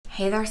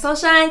Hey there, Soul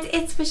Shines,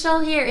 it's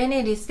Michele here, and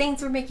it is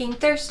Things We're Making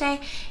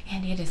Thursday,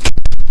 and it is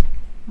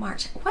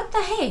March. What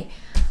the hey?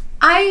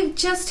 I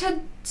just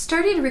had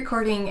started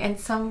recording, and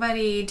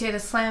somebody did a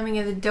slamming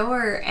of the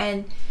door,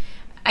 and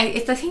I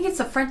think it's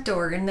the front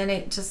door, and then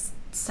it just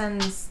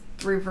sends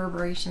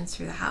reverberations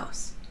through the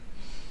house.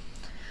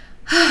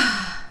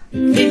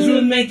 Things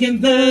we're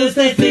making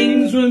Thursday,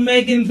 things we're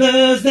making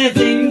Thursday,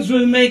 things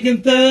we're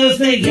making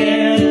Thursday,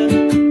 yeah.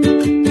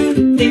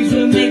 Things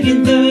we're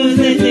making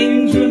Thursday,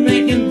 things we're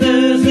making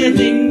Thursday,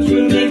 things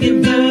we're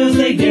making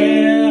Thursday,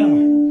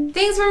 yeah.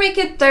 Things we're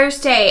making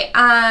Thursday.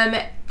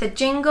 The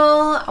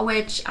jingle,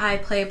 which I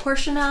play a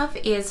portion of,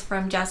 is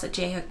from Jess at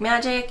J Hook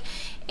Magic,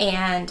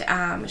 and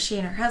she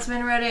and her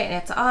husband wrote it, and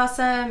it's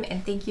awesome,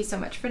 and thank you so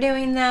much for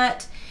doing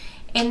that.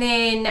 And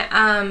then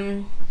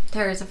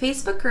there is a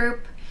Facebook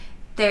group.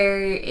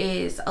 There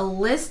is a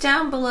list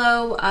down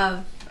below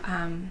of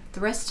the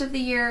rest of the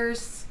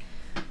year's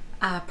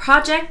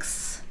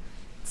projects,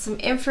 some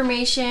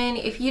information.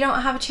 If you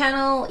don't have a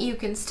channel, you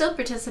can still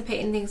participate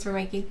in Things We're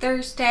Making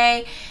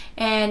Thursday.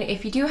 And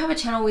if you do have a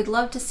channel, we'd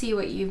love to see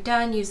what you've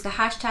done. Use the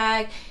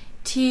hashtag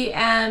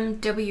TMWT,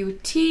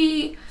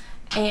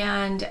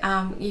 and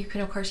you can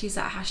of course use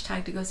that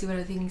hashtag to go see what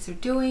other things are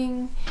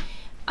doing.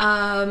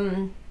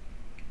 That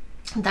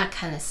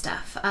kind of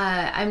stuff.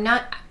 I'm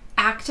not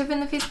active in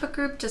the Facebook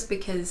group just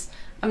because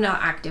I'm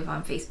not active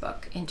on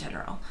Facebook in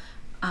general.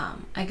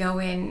 I go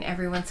in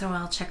every once in a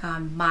while, check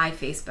on my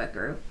Facebook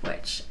group,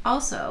 which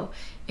also,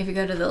 if you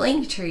go to the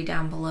link tree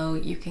down below,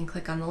 you can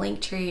click on the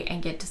link tree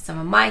and get to some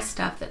of my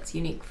stuff that's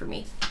unique for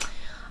me.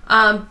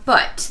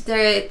 But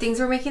the Things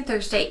We're Making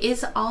Thursday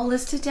is all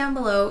listed down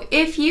below.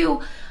 If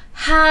you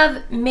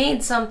have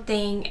made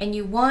something and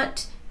you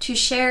want to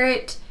share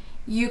it,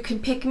 you can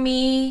pick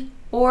me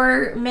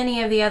or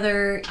many of the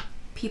other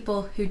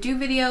people who do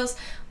videos.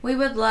 We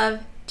would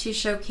love to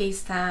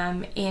showcase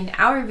them in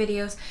our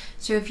videos.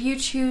 So if you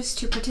choose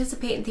to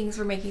participate in Things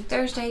We're Making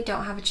Thursday,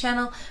 don't have a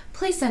channel,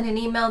 please send an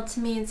email to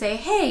me and say,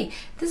 hey,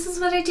 this is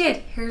what I did,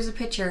 here's a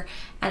picture,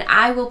 and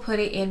I will put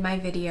it in my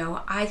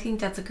video. I think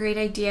that's a great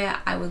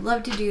idea. I would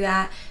love to do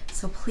that.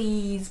 So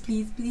please,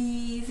 please,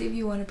 please, if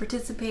you want to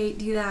participate,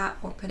 do that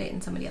or put it in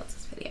somebody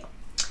else's video.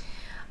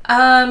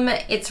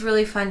 It's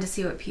really fun to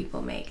see what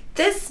people make.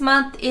 This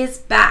month is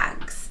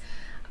bags.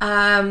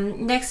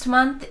 Next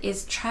month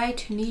is try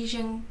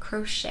Tunisian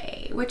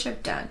crochet, which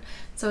I've done.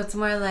 So it's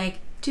more like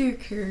do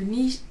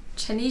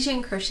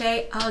Tunisian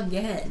crochet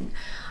again.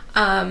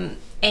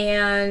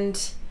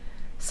 And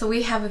so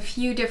we have a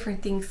few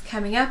different things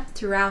coming up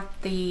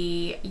throughout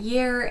the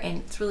year, and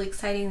it's really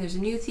exciting. There's a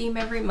new theme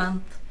every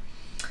month.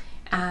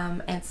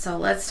 And so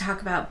let's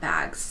talk about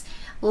bags.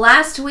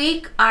 Last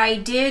week I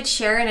did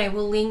share, and I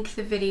will link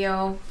the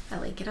video,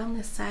 I'll link it on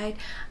this side.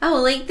 I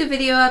will link the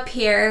video up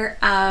here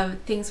of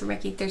Things We're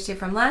Making Thursday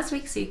from last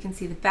week so you can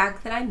see the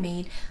bag that I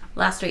made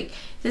last week.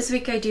 This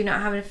week I do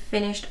not have a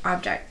finished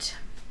object.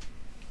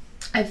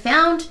 I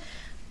found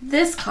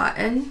this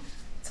cotton.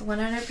 It's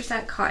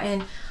 100%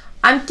 cotton.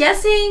 I'm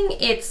guessing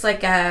it's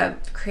like a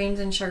creams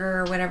and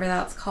sugar or whatever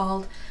that's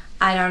called.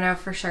 I don't know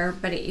for sure,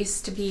 but it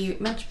used to be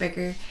much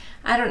bigger.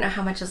 I don't know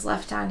how much is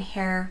left on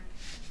here,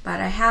 but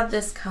I have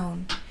this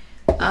cone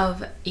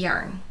of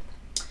yarn.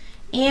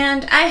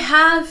 And I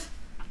have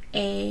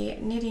a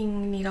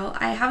knitting needle.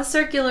 I have a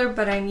circular,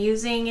 but I'm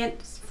using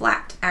it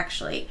flat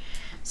actually.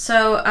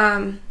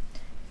 So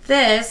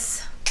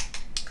this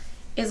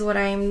is what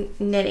I'm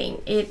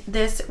knitting.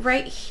 This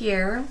right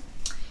here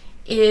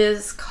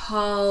is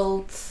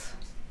called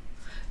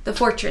the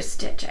Fortress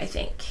Stitch, I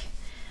think.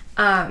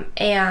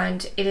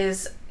 And it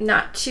is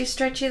not too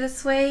stretchy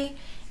this way,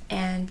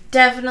 and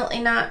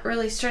definitely not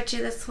really stretchy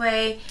this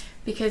way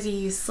because you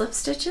use slip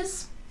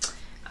stitches.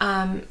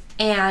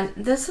 And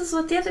this is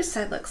what the other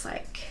side looks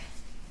like.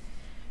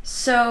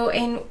 So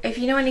if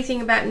you know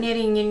anything about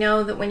knitting, you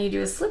know that when you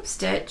do a slip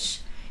stitch,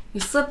 you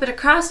slip it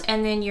across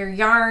and then your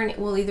yarn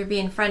will either be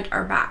in front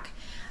or back.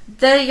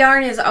 The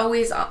yarn is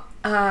always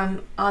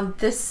on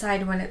this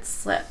side when it's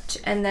slipped,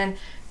 and then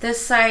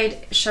this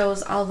side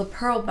shows all the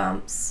purl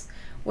bumps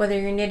whether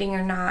you're knitting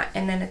or not,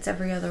 and then it's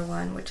every other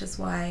one, which is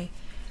why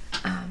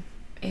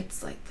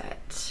it's like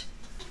that.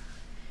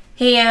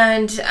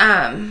 And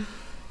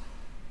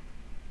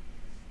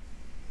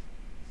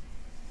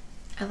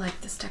I like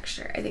this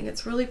texture. I think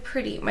it's really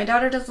pretty. My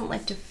daughter doesn't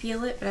like to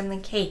feel it, but I'm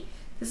like, hey,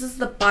 this is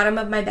the bottom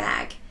of my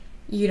bag.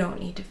 You don't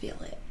need to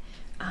feel it.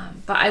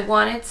 But I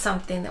wanted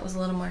something that was a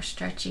little more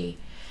stretchy,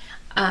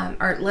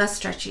 or less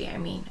stretchy, I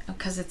mean,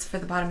 because it's for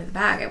the bottom of the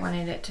bag. I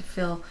wanted it to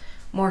feel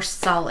more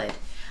solid.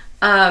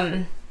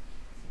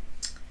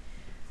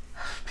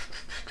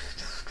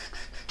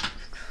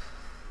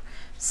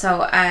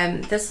 So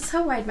this is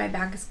how wide my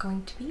bag is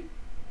going to be,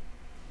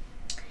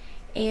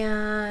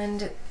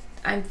 and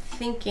I'm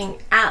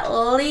thinking at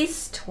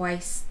least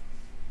twice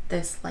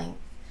this length,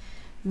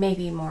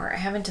 maybe more. I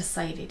haven't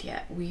decided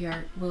yet. We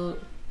are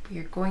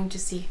going to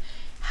see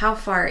how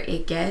far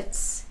it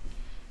gets,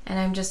 and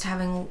I'm just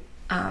having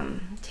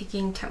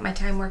taking my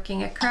time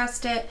working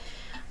across it.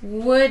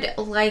 Would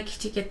like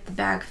to get the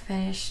bag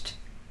finished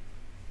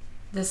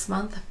this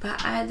month, but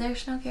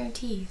there's no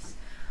guarantees.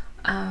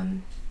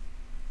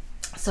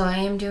 So I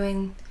am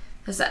doing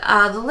this,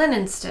 the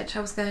linen stitch.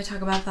 I was going to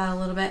talk about that a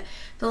little bit.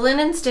 The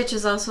linen stitch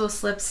is also a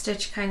slip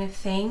stitch kind of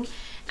thing.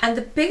 And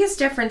the biggest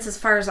difference, as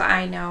far as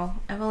I know,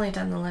 I've only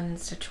done the linen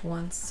stitch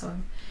once, so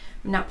I'm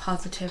not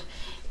positive,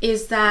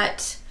 is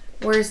that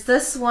whereas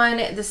this one,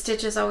 the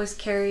stitch is always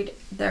carried,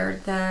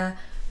 the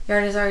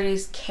yarn is already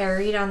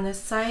carried on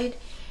this side.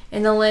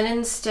 In the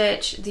linen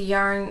stitch, the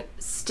yarn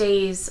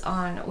stays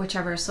on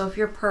whichever. So if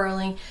you're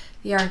purling,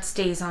 the yarn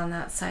stays on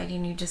that side,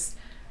 and you just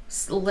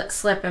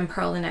slip and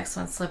purl the next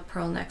one, slip,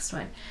 purl next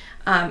one.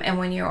 And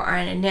when you're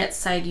on a knit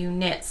side, you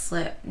knit,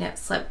 slip,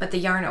 but the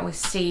yarn always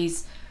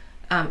stays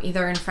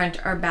either in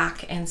front or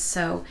back, and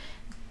so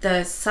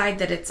the side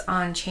that it's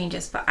on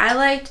changes. But I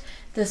liked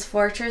this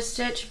fortress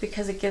stitch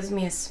because it gives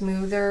me a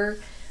smoother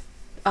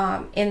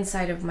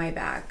inside of my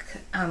bag,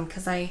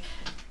 because I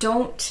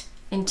don't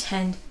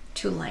intend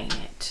to line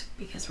it,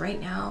 because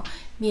right now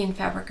me and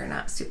fabric are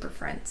not super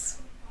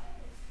friends.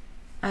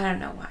 I don't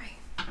know why.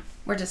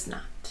 We're just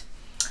not.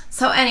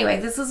 So anyway,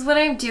 this is what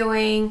I'm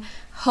doing.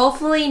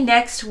 Hopefully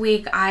next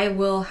week I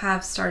will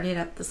have started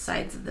up the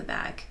sides of the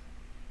bag.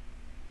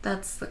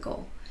 That's the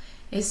goal,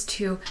 is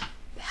to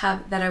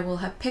have that I will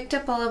have picked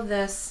up all of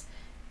this,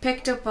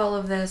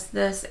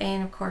 this,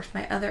 and of course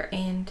my other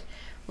end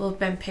will have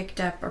been picked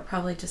up, or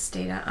probably just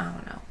stayed on. I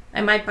don't know.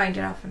 I might bind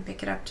it off and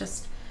pick it up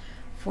just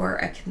for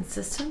a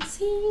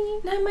consistency.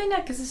 No, I might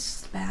not, because it's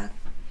just a bag.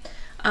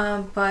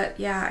 But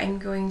yeah,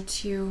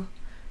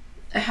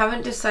 I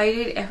haven't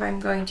decided if I'm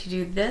going to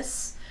do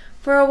this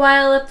for a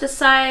while up the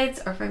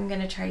sides, or if I'm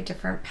going to try a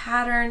different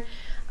pattern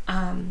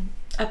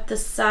up the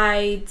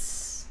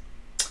sides,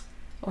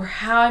 or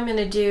how I'm going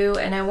to do.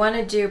 And I want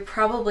to do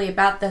probably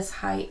about this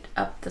height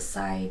up the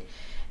side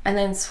and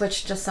then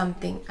switch to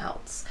something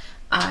else.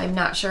 I'm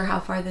not sure how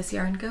far this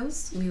yarn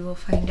goes. We will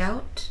find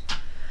out.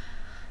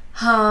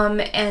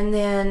 And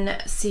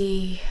then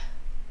see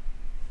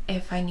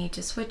if I need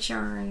to switch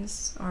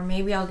yarns, or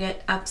maybe I'll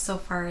get up so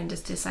far and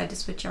just decide to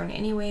switch yarn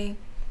anyway.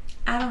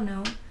 I don't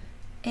know.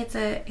 It's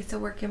a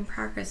work in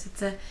progress.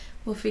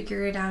 We'll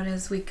figure it out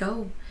as we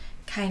go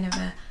kind of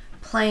a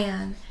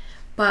plan.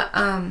 But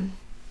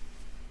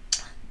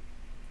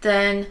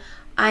then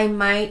I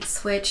might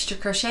switch to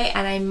crochet,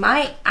 and I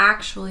might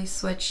actually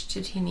switch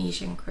to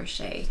Tunisian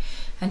crochet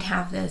and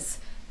have this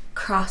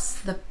cross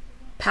the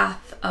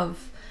path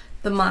of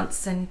the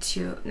months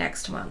into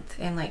next month,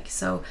 and like,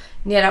 so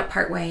knit up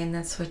part way and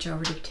then switch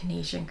over to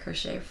Tunisian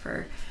crochet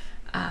for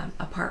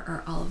a part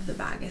or all of the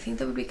bag. I think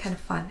that would be kind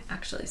of fun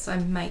actually, so I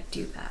might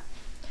do that.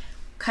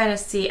 Kind of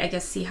see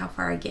how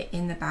far I get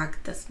in the bag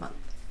this month.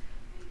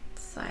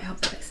 So I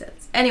hope that makes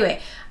sense. Anyway,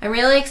 I'm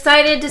really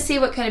excited to see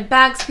what kind of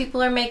bags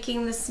people are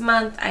making this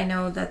month. I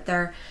know that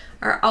there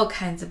are all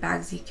kinds of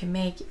bags you can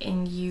make,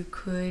 and you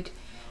could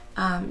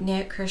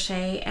knit,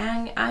 crochet,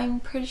 and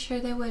I'm pretty sure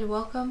they would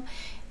welcome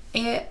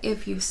it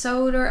if you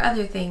sewed or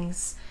other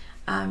things.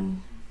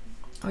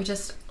 We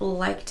just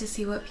like to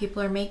see what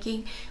people are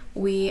making.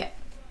 We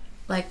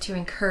like to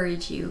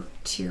encourage you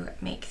to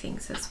make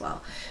things as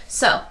well.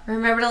 So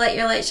remember to let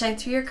your light shine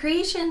through your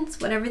creations,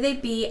 whatever they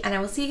be, and I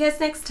will see you guys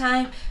next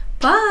time.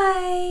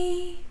 Bye!